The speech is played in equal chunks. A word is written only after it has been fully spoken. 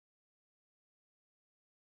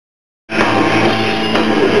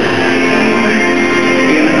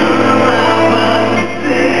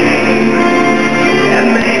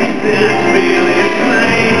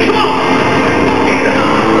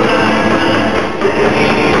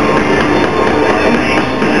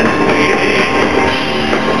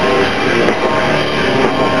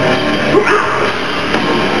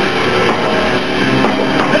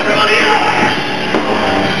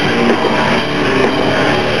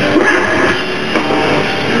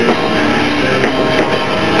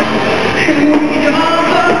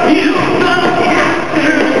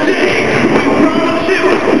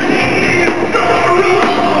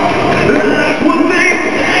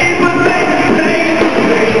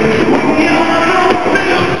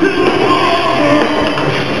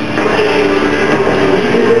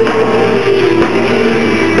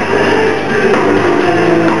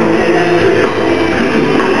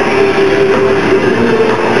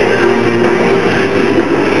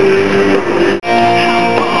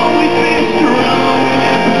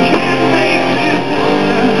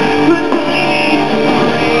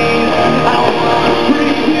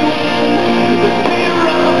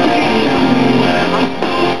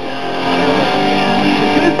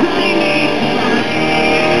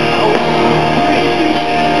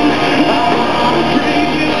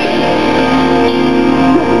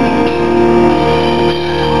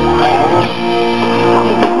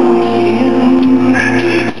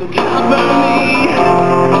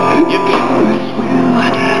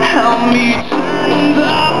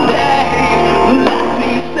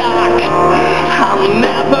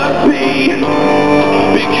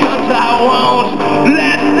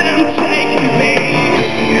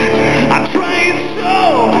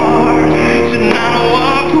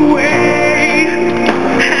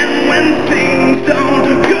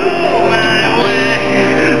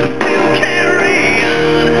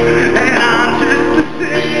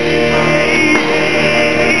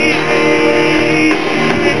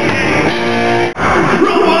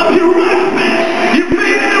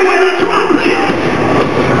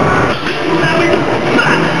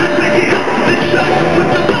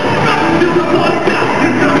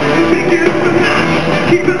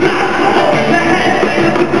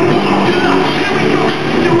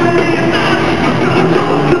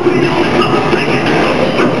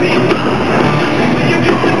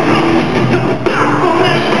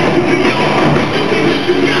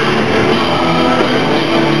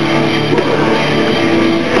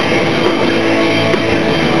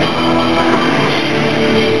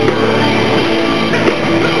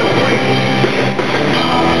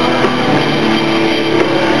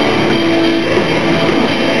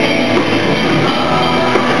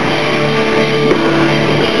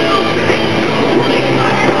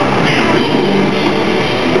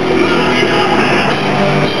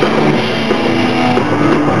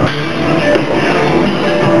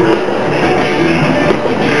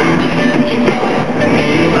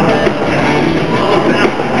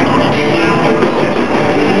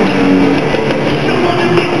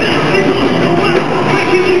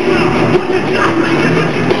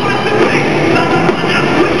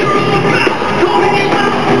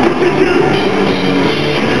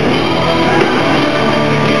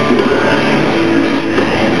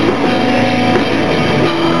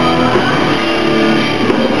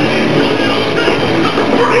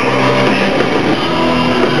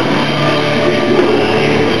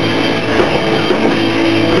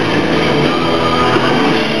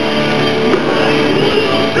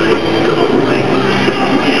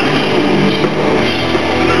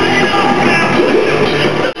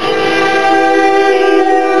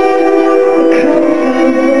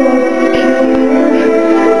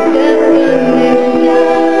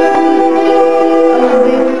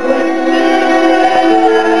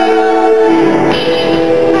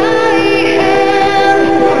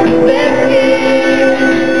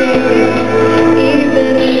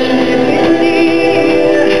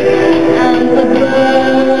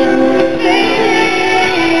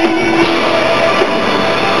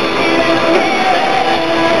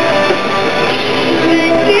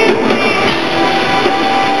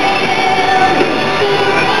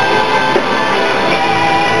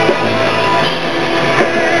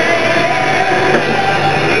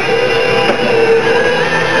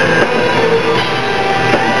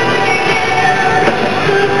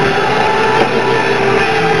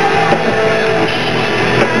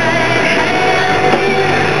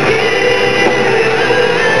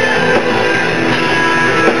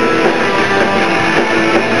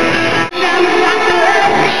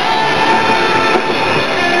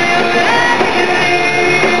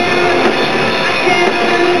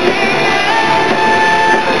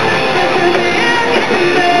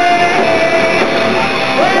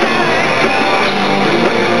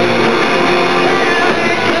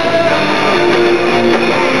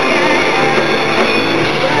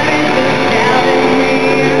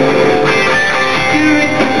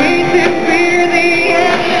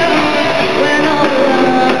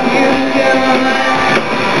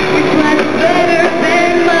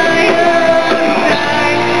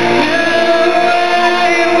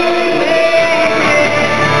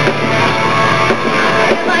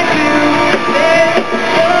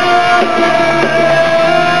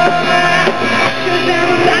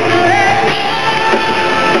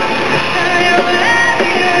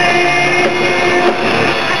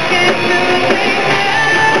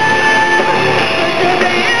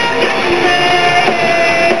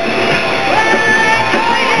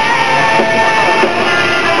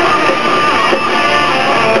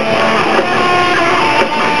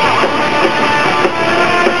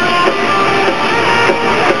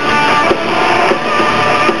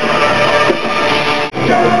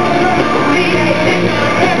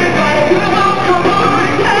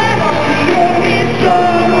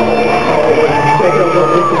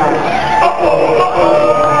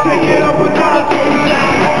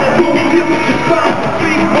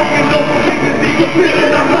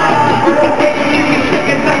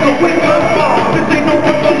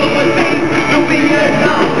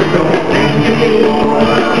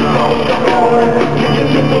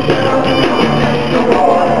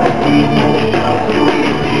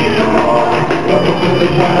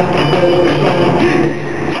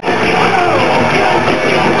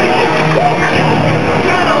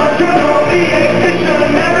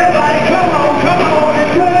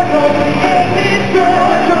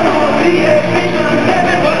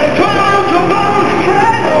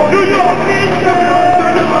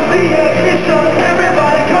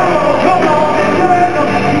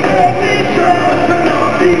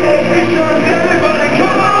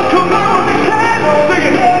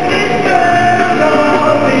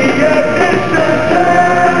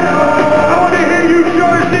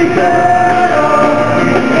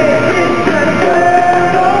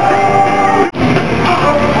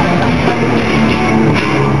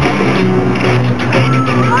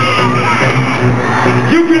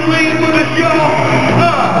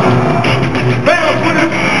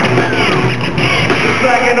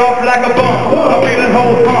Off like a bomb, I'm feeling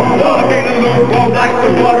whole pump, I'm feeling lukewarm like the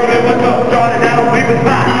water in my cup, started out we was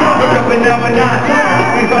hot, we're jumping now we're not,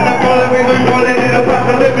 we found out calling, we was calling it about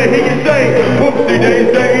to live it, hear you say, whoopsie daisy,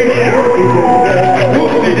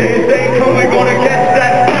 whoopsie daisy, come we gonna catch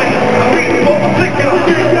that flame, I'm eating more liquor,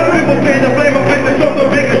 people fan the flame, I'm fixing something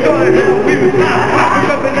big and started out we was hot, we're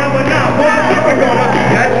jumping now we're not, we're gonna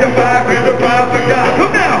catch the fire, grab the fire for God,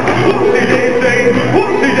 come now, whoopsie daisy,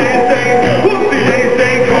 whoopsie daisy, whoopsie daisy,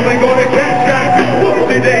 come we gonna catch that,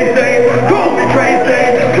 whoopsie daisy, call me crazy,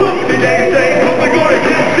 whoopsie daisy, come we gonna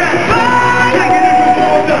catch that, taking it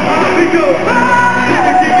from the high we go,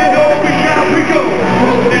 taking it all we got we go,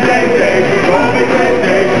 whoopsie daisy, call me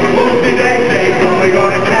crazy, whoopsie daisy, come we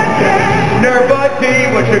gonna catch that, Nerva T,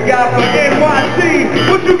 what you got for NYC,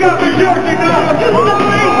 what you got for Jersey, no,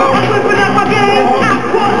 I'm flipping up my game, I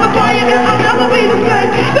want the fire and I'll never be the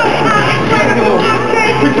same, so I'm incredible, I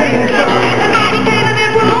can't pretend to show, and I became an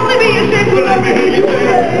it will only be a shame, but let me hear you say,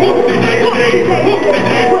 whoopsie daisy, whoopsie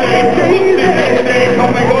daisy, whoopsie daisy,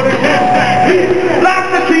 come we gonna catch that hit, like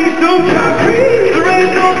the Keystone Concrete, there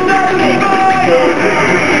ain't no stopping me by,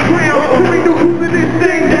 ground, we know who's in this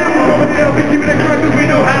thing down over there, we keep it aggressive, we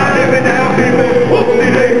know how to live it now, people,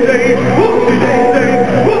 whoopsie daisy, whoopsie daisy,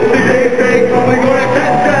 whoopsie daisy, come we gonna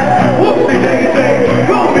catch that, whoopsie daisy,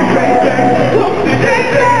 call me crazy, whoopsie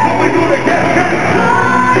daisy, come we gonna catch that,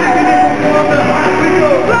 taking it from the high we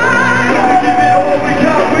go, gotta give it all we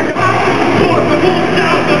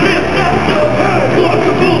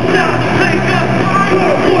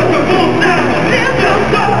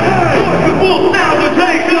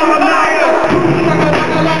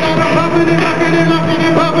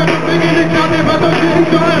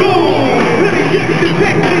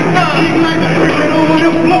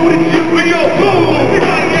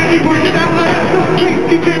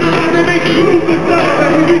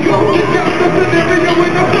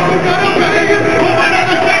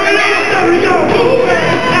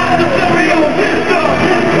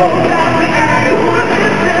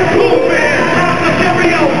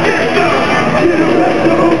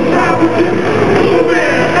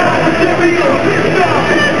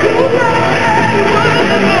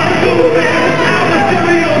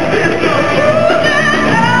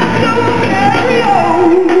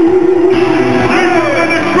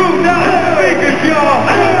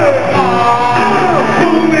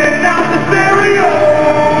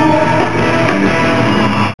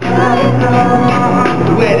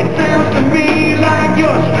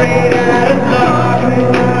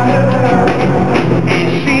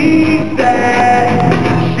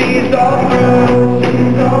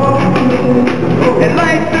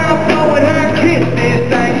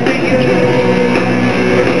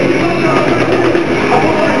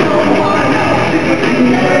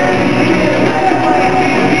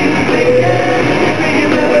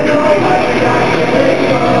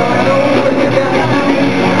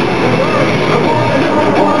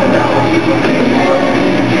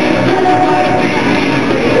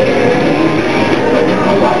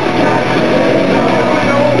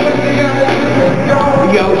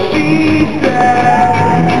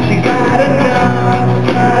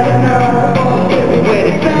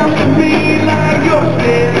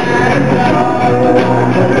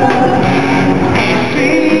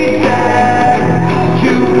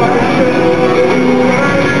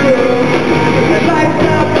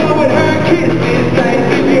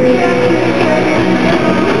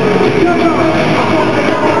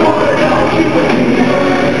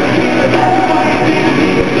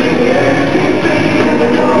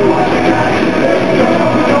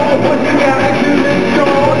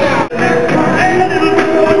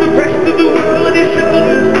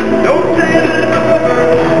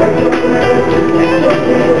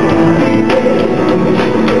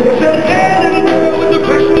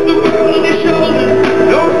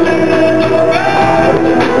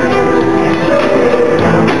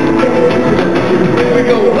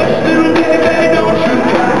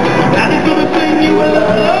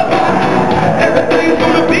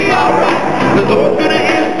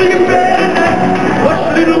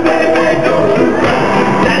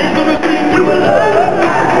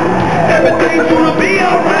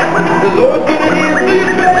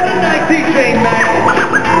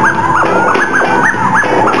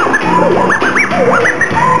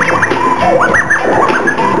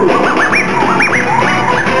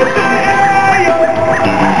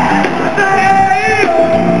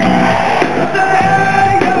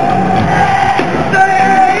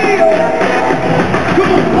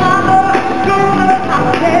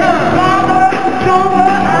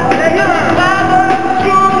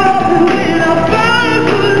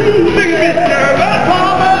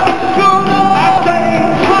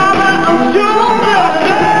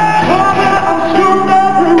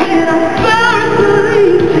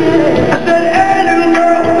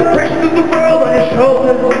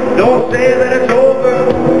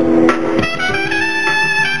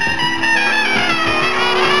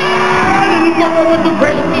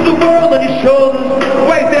the world on your shoulders.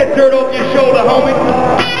 Wipe that dirt off your shoulder, homie.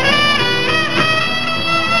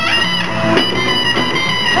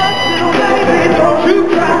 Don't you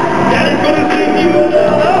cry, Daddy's gonna sing you a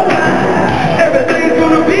lullaby. Everything's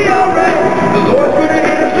gonna be alright. The Lord's gonna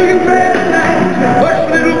answer your prayer.